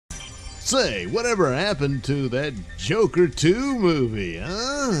Say, whatever happened to that Joker 2 movie,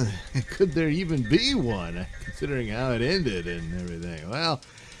 huh? Could there even be one, considering how it ended and everything? Well,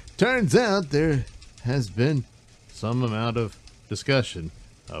 turns out there has been some amount of discussion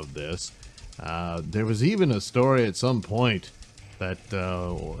of this. There was even a story at some point that,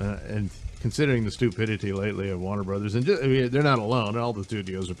 and considering the stupidity lately of Warner Brothers, and just, I mean, they're not alone, all the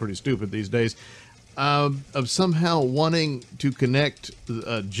studios are pretty stupid these days, of somehow wanting to connect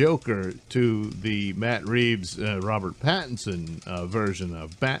Joker to the Matt Reeves, Robert Pattinson version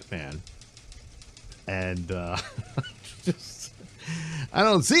of Batman. And just, I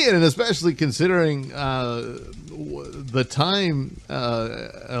don't see it, and especially considering the time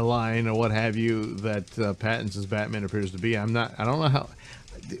line or what have you that Pattinson's Batman appears to be. I don't know how.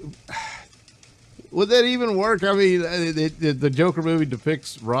 Would that even work? I mean, the Joker movie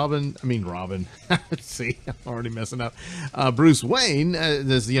depicts Robin. See, I'm already messing up. Bruce Wayne,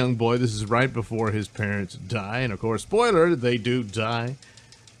 this young boy. This is right before his parents die, and of course, spoiler, they do die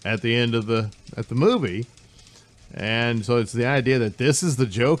at the end of the movie. And so it's the idea that this is the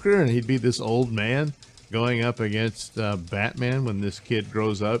Joker, and he'd be this old man going up against Batman when this kid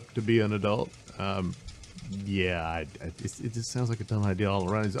grows up to be an adult. Yeah, it just sounds like a dumb idea all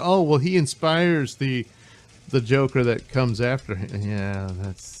around. Oh, well, he inspires the Joker that comes after him. Yeah,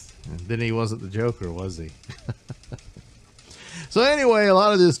 then he wasn't the Joker, was he? So anyway, a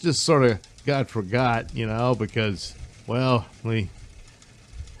lot of this just sort of got forgot, because, well, we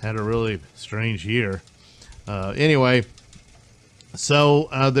had a really strange year. Anyway, so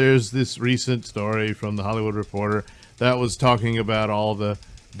there's this recent story from the Hollywood Reporter that was talking about all the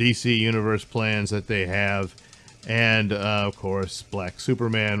DC Universe plans that they have, and of course Black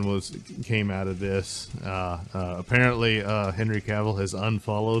Superman came out of this. Apparently Henry Cavill has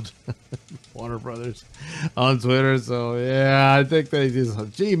unfollowed Warner Brothers on Twitter, so yeah, I think they just,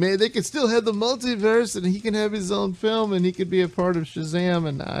 gee man, they could still have the multiverse and he can have his own film and he could be a part of Shazam.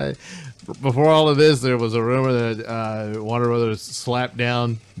 And before all of this, there was a rumor that Warner Brothers slapped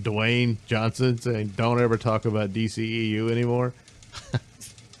down Dwayne Johnson saying don't ever talk about DCEU anymore.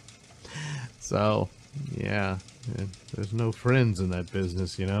 So, yeah, there's no friends in that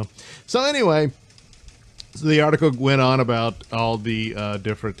business, So anyway, the article went on about all the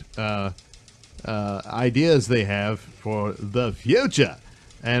different ideas they have for the future.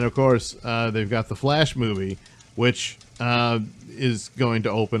 And, of course, they've got the Flash movie, which is going to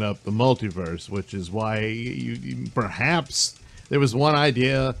open up the multiverse, which is why you perhaps there was one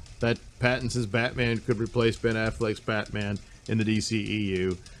idea that Pattinson's Batman could replace Ben Affleck's Batman in the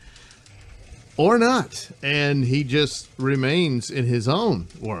DCEU. Or not, and he just remains in his own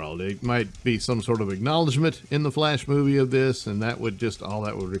world. It might be some sort of acknowledgement in the Flash movie of this, and that would just, all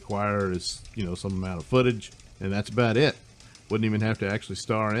that would require is, some amount of footage, and that's about it. Wouldn't even have to actually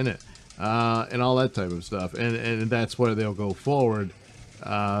star in it, and all that type of stuff. And that's where they'll go forward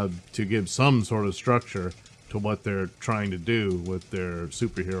to give some sort of structure to what they're trying to do with their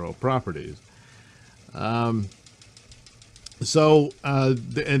superhero properties. So, and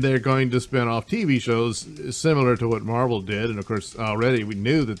they're going to spin off TV shows similar to what Marvel did. And of course, already we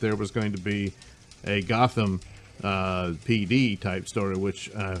knew that there was going to be a Gotham PD type story,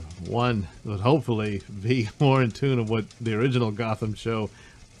 which one would hopefully be more in tune of what the original Gotham show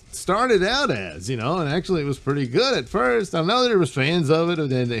started out as, and actually it was pretty good at first. I know there was fans of it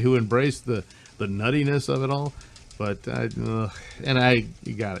who embraced the nuttiness of it all. But,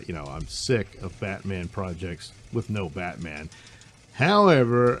 you got it, I'm sick of Batman projects with no Batman.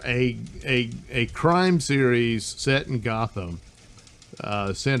 However, a crime series set in Gotham,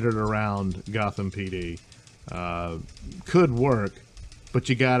 centered around Gotham PD, could work, but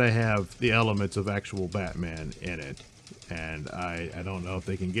you got to have the elements of actual Batman in it. And I don't know if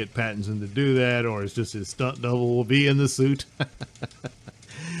they can get Pattinson to do that, or it's just his stunt double will be in the suit,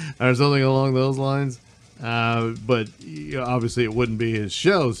 or something along those lines. But obviously it wouldn't be his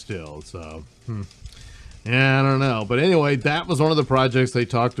show still, so yeah, I don't know. But anyway, that was one of the projects they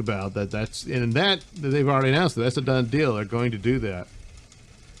talked about. That's they've already announced that's a done deal. They're going to do that.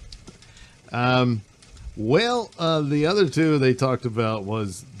 The other two they talked about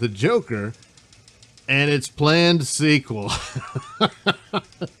was the Joker and its planned sequel.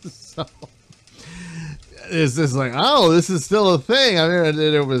 So it's just like, oh, this is still a thing. I mean,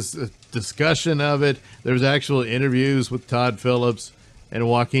 there was a discussion of it. There was actual interviews with Todd Phillips and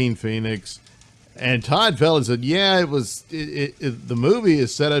Joaquin Phoenix. And Todd Phillips said, yeah, the movie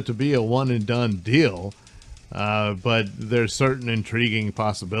is set up to be a one and done deal. But there's certain intriguing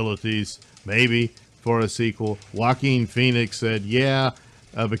possibilities, maybe, for a sequel. Joaquin Phoenix said, yeah,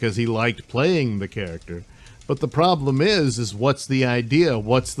 because he liked playing the character, But the problem is what's the idea?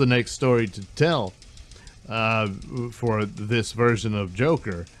 What's the next story to tell for this version of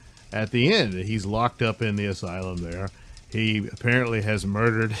Joker? At the end, he's locked up in the asylum there. He apparently has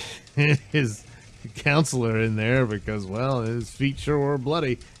murdered his counselor in there because, well, his feet sure were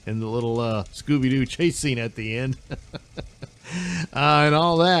bloody in the little Scooby-Doo chase scene at the end. And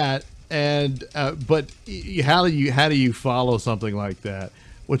all that. And but how do you follow something like that,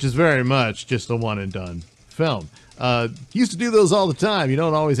 which is very much just a one and done film? Used to do those all the time. You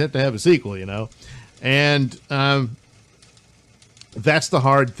don't always have to have a sequel, you know. And that's the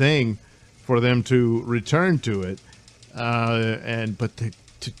hard thing for them to return to it. But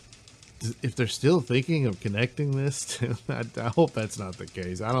if they're still thinking of connecting this to, I hope that's not the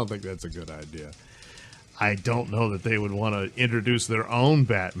case. I don't think that's a good idea. I don't know that they would want to introduce their own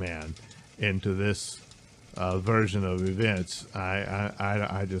Batman into this version of events.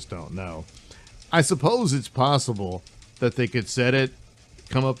 I just don't know. I suppose it's possible that they could set it,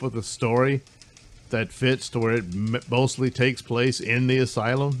 come up with a story that fits to where it mostly takes place in the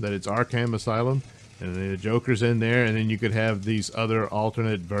asylum, that it's Arkham Asylum, and the Joker's in there, and then you could have these other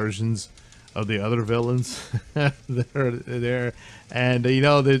alternate versions of the other villains that are there. And you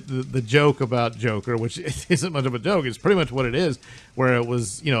know, the joke about Joker, which isn't much of a joke, it's pretty much what it is, where it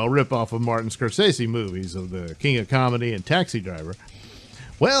was, you know, a ripoff of Martin Scorsese movies of the King of Comedy and Taxi Driver.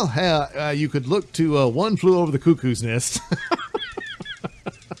 Well, you could look to One Flew Over the Cuckoo's Nest.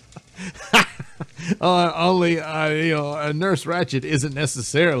 Only, you know, Nurse Ratched isn't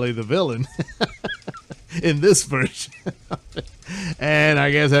necessarily the villain in this version. And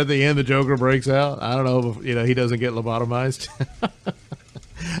I guess at the end, the Joker breaks out. I don't know if, you know, he doesn't get lobotomized.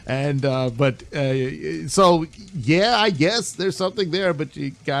 And, so, yeah, I guess there's something there, but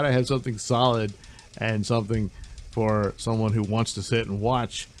you got to have something solid and something for someone who wants to sit and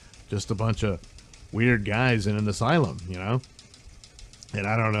watch just a bunch of weird guys in an asylum, you know? And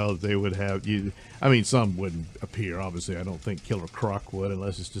I don't know if they would have you. I mean, some wouldn't appear. Obviously, I don't think Killer Croc would,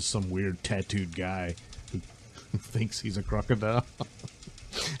 unless it's just some weird tattooed guy who thinks he's a crocodile.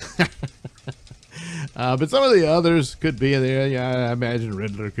 But some of the others could be in there. Yeah, I imagine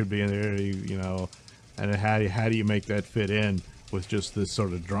Riddler could be in there. You know, and how do you make that fit in with just this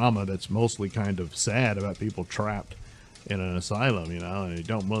sort of drama that's mostly kind of sad about people trapped in an asylum? You know, and you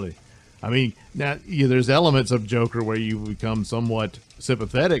don't really. I mean, now there's elements of Joker where you become somewhat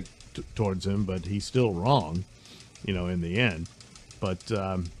sympathetic towards him, but he's still wrong, you know, in the end. But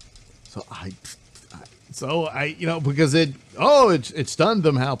so I, you know, because it stunned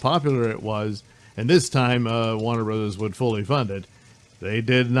them how popular it was, and this time Warner Brothers would fully fund it. They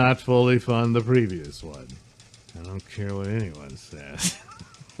did not fully fund the previous one. I don't care what anyone says.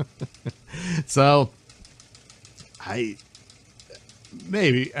 So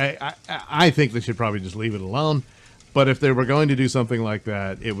Maybe. I think they should probably just leave it alone. But if they were going to do something like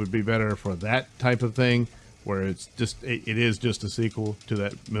that, it would be better for that type of thing, where it's just it is just a sequel to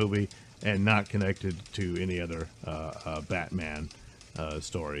that movie and not connected to any other Batman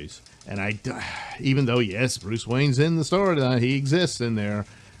stories. And even though, yes, Bruce Wayne's in the story, he exists in there,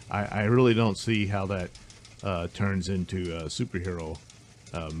 I really don't see how that turns into superhero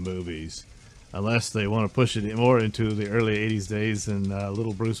movies. Unless they want to push it more into the early 80s days and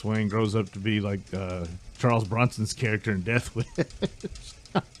little Bruce Wayne grows up to be like Charles Bronson's character in Death Wish.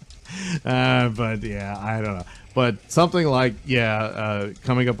 But yeah, I don't know. But something like,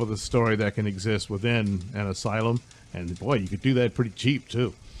 coming up with a story that can exist within an asylum. And boy, you could do that pretty cheap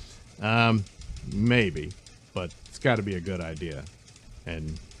too. Maybe. But it's got to be a good idea.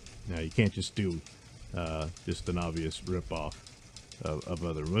 And you can't just do just an obvious ripoff of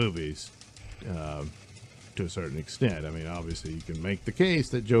other movies. To a certain extent. I mean, obviously you can make the case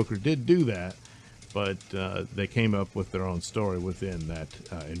that Joker did do that, but they came up with their own story within that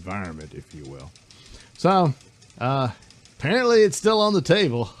environment, if you will. So apparently it's still on the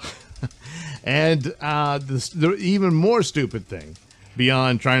table. And the even more stupid thing,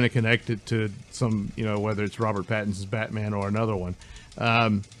 beyond trying to connect it to some, you know, whether it's Robert Pattinson's Batman or another one,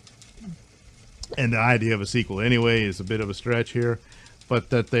 and the idea of a sequel anyway is a bit of a stretch here. But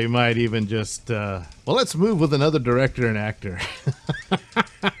that they might even just, well, let's move with another director and actor.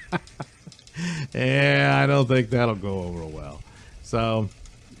 Yeah, I don't think that'll go over well. So,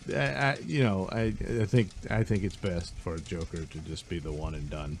 I think it's best for Joker to just be the one and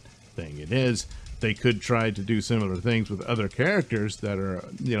done thing. It is. They could try to do similar things with other characters that are,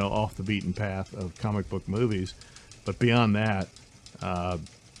 you know, off the beaten path of comic book movies. But beyond that, I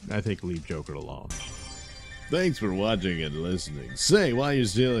think leave Joker alone. Thanks for watching and listening. Say, while you're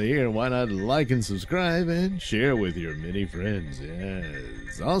still here, why not like and subscribe and share with your many friends?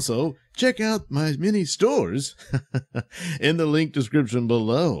 Yes. Also, check out my mini stores in the link description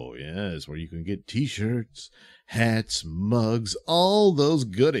below. Yes, where you can get t-shirts, hats, mugs, all those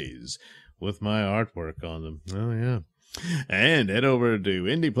goodies with my artwork on them. Oh, yeah. And head over to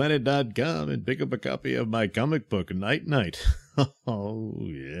indieplanet.com and pick up a copy of my comic book, Night Night. Oh,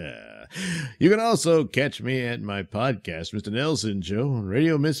 yeah. You can also catch me at my podcast, Mr Nailsin Show, on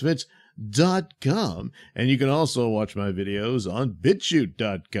RadioMisfits.com. And you can also watch my videos on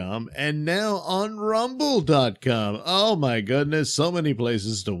BitChute.com and now on Rumble.com. Oh, my goodness. So many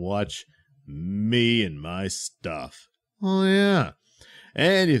places to watch me and my stuff. Oh, yeah.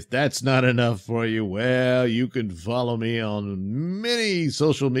 And if that's not enough for you, well, you can follow me on many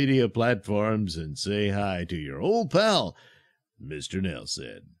social media platforms and say hi to your old pal, Mr.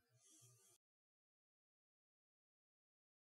 Nailsin.